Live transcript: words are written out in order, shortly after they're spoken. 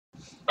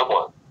Come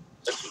on.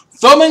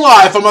 Filming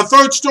live from a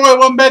third-story,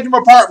 one-bedroom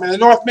apartment in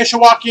North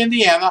Mishawaka,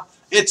 Indiana,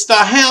 it's the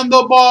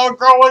Handlebar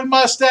Growing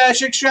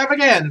Mustache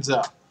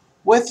Extravaganza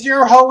with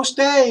your host,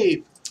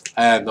 Dave.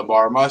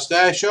 Handlebar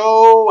Mustache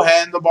Show,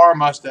 Handlebar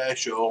Mustache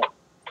Show.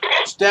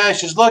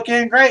 Stash is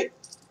looking great,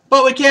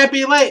 but we can't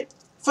be late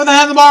for the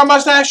Handlebar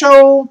Mustache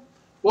Show.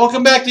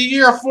 Welcome back to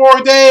year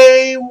 4,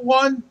 day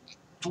 1.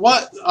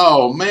 What?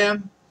 Oh,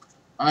 man.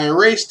 I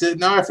erased it.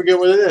 Now I forget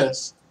what it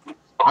is.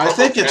 I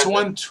think it's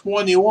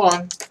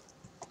 121.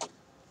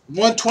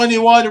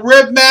 121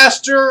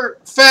 Ribmaster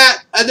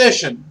Fat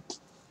Edition.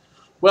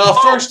 Well,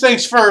 first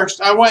things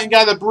first, I went and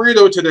got a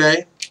burrito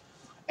today,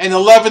 an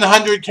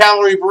 1,100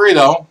 calorie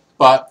burrito,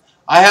 but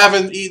I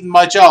haven't eaten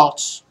much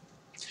else.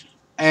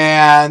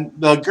 And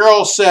the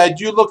girl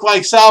said, "You look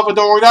like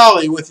Salvador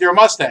Dali with your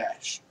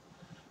mustache."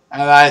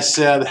 And I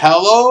said,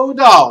 "Hello,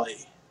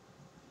 Dali."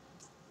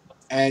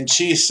 And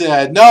she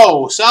said,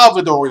 "No,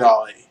 Salvador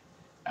Dali."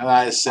 And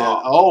I said,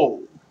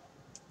 "Oh."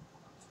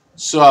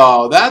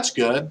 So that's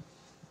good.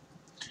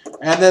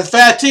 And then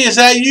Fat T, is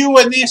that you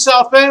in East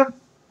South Bend?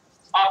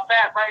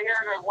 Fat, right here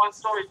in a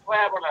one-story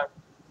slab on a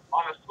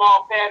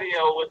small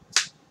patio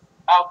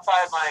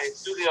outside my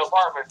studio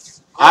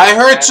apartment. I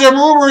heard some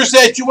rumors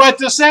that you went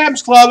to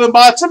Sam's Club and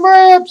bought some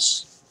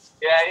ribs.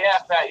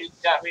 Yeah, Fat, you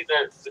got me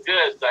the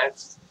goods.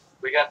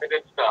 We got the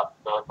good stuff,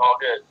 so it's all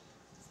good.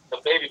 The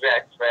baby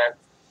backs, Fat.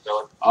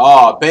 So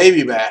oh,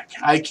 baby back.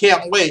 I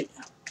can't wait.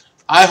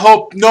 I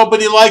hope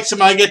nobody likes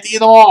them. I get to eat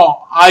them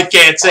all. I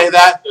can't say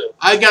that.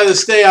 I got to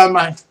stay on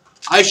my...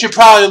 I should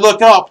probably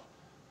look up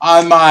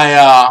on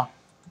my,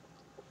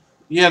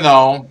 Yeah.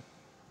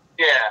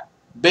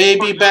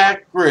 baby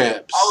back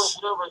ribs. I was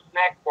over a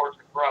snack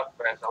portion for us,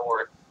 Fat, don't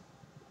worry.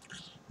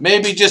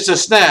 Maybe just a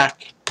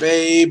snack.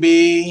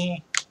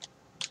 Baby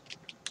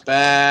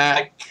back.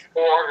 Like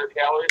 400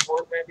 calories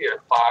worth, maybe,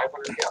 or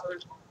 500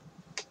 calories.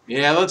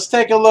 Yeah, let's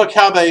take a look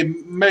how they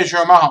measure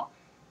them out.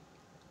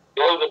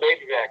 Go to the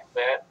baby back,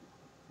 Fat.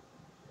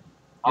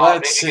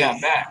 Let's see.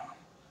 Got that.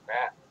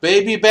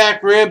 Baby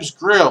back ribs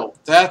grilled.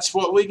 That's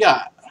what we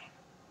got.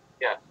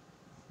 Yeah.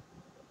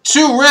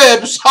 2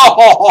 ribs.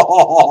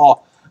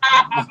 Oh,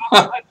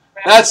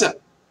 that's a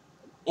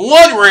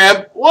 1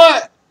 rib.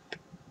 What?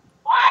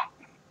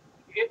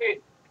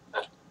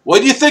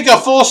 What do you think a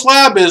full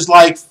slab is?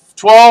 Like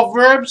 12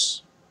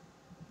 ribs?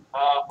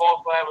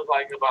 Full slab is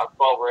like about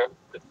 12 ribs.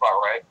 That's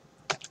about right.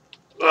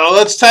 Well,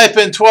 let's type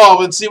in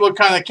 12 and see what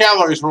kind of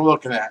calories we're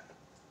looking at.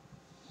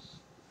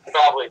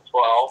 Probably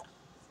 12.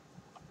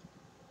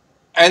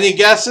 Any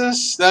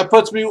guesses? That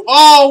puts me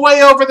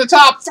way over the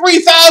top.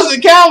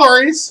 3,000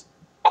 calories.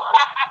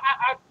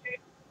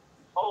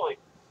 Holy.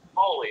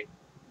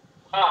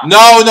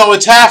 No,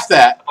 it's half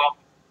that.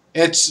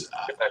 It's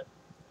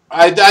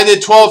I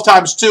did 12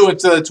 times 2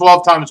 instead of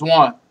 12 times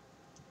 1.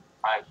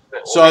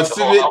 So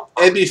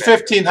it'd be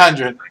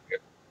 1,500.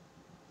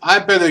 I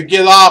better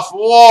get off.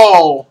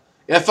 Whoa.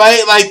 If I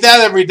ate like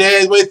that every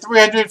day, I'd weigh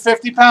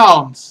 350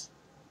 pounds.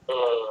 I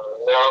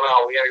don't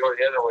know. We got to go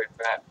the other way,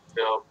 Fat.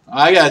 So,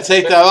 I got to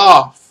take that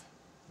off.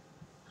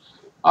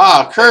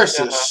 Ah,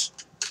 curses.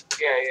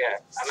 Yeah.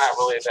 I'm not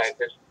really a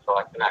dietitian, so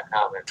I cannot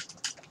comment.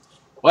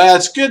 Well,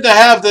 it's good to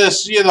have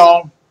this,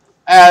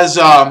 as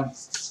a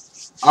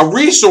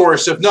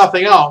resource, if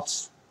nothing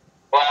else.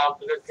 Well,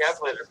 it's a good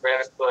calculator,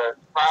 Fat. It's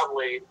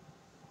probably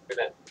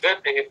the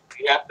good thing is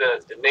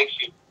it makes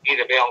you eat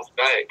a balanced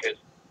diet because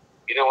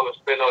you don't want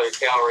to spend all your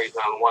calories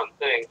on one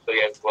thing, so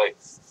you have to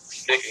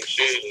pick and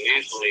choose. And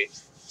usually,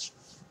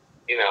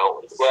 it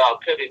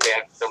could be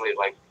bad if somebody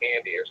likes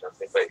candy or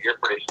something, but you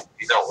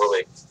don't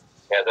really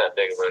have that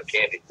big of a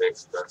candy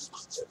fix.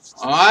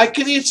 I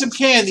can eat some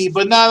candy,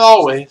 but not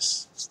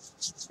always.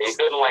 You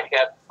couldn't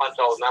have punch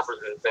all the numbers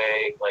and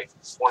say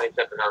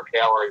 2,700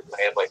 calories and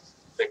I had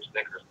 6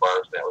 Snickers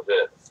bars. And that was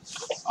it.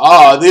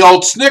 Oh, the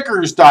old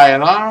Snickers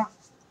diet, huh?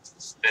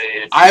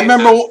 I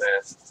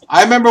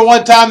remember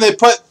one time they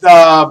put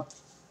the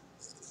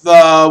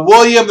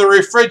William the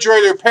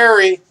Refrigerator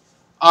Perry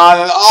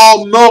on an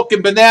all milk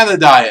and banana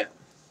diet.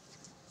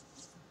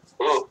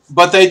 Ooh.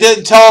 But they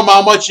didn't tell him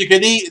how much you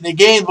could eat, and he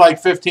gained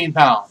 15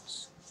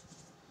 pounds.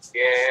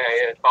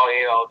 Yeah, it's all he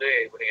ate all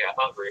day when he got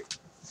hungry.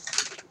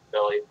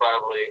 So he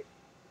probably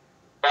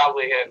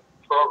had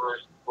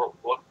Kroger's look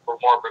for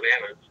more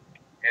bananas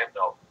and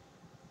milk.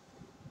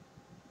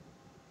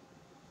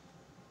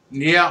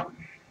 Yeah.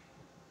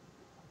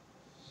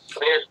 Are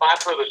they a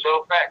sponsor of the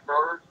show, Fat,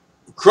 Kroger's?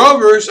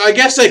 Kroger's? I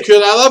guess they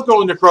could. I love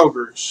going to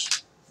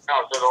Kroger's.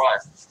 Oh, so do I.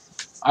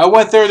 I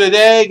went there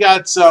today,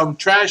 got some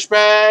trash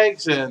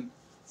bags and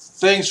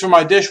things for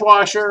my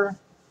dishwasher,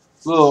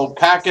 little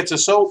packets of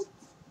soap,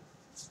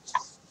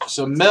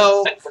 some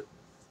milk.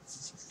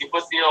 You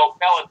put the old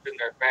pellets in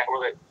there, Fat,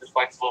 where they just a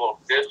little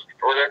disc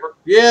or whatever?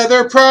 Yeah,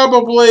 they're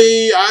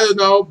probably, I don't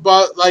know,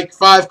 about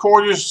 5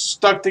 quarters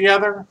stuck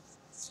together.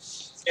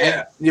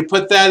 Yeah. And you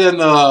put that in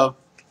the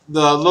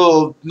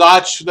little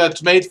notch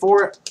that's made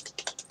for it,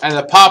 and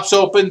it pops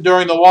open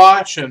during the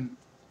wash. And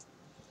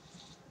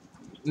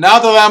now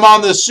that I'm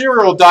on the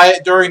cereal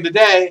diet during the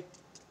day,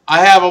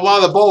 I have a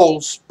lot of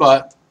bowls,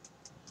 but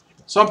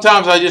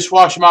Sometimes I just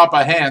wash them out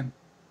by hand.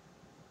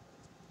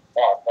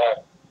 Oh,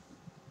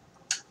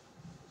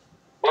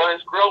 well,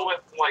 this grill went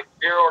from like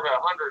 0 to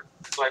 100.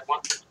 Like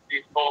once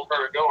these coals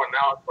started going,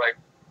 now it's like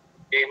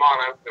game on.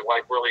 I have to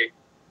like really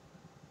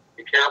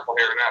be careful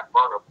here and not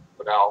burn them.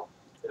 But now,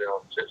 you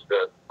know, it's just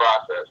a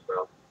process.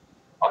 So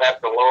I'll have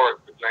to lower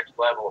it to the next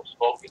level of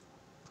smoking.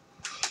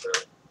 So,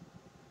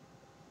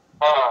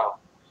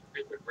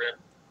 stupid rib.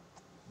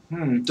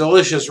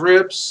 Delicious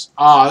ribs.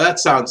 Ah, that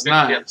sounds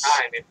nice.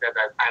 Time, if that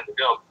time to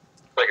go.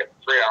 It's like a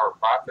 3-hour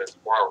process,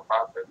 4-hour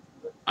process.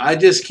 I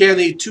just can't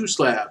eat 2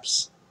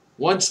 slabs.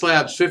 1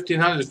 slab's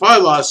 1,500.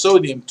 Probably a lot of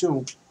sodium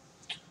too.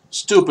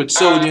 Stupid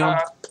sodium.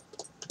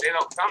 They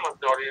don't come with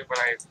sodium, but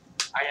I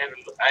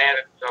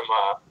added some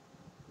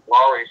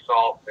Lowry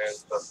salt and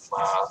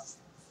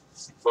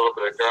some little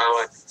bit of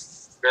garlic,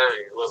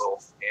 very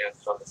little, and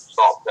some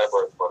salt,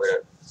 pepper, is about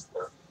it.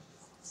 So,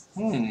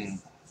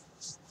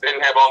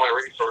 didn't have all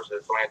my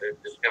resources, so I had to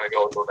just kind of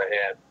go with what I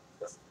had.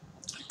 So.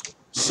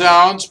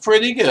 Sounds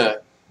pretty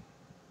good.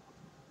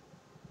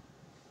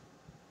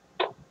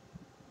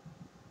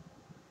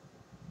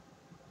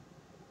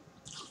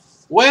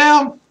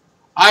 Well,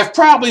 I've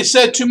probably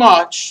said too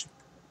much.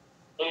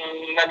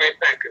 Let me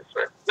think.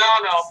 No,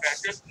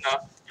 just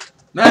enough.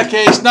 In that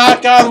case,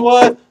 knock on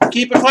wood,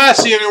 keep it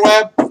classy,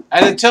 interweb,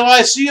 and until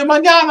I see you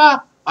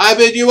mañana, I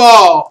bid you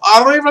all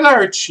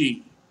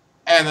arrivederci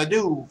and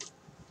adieu.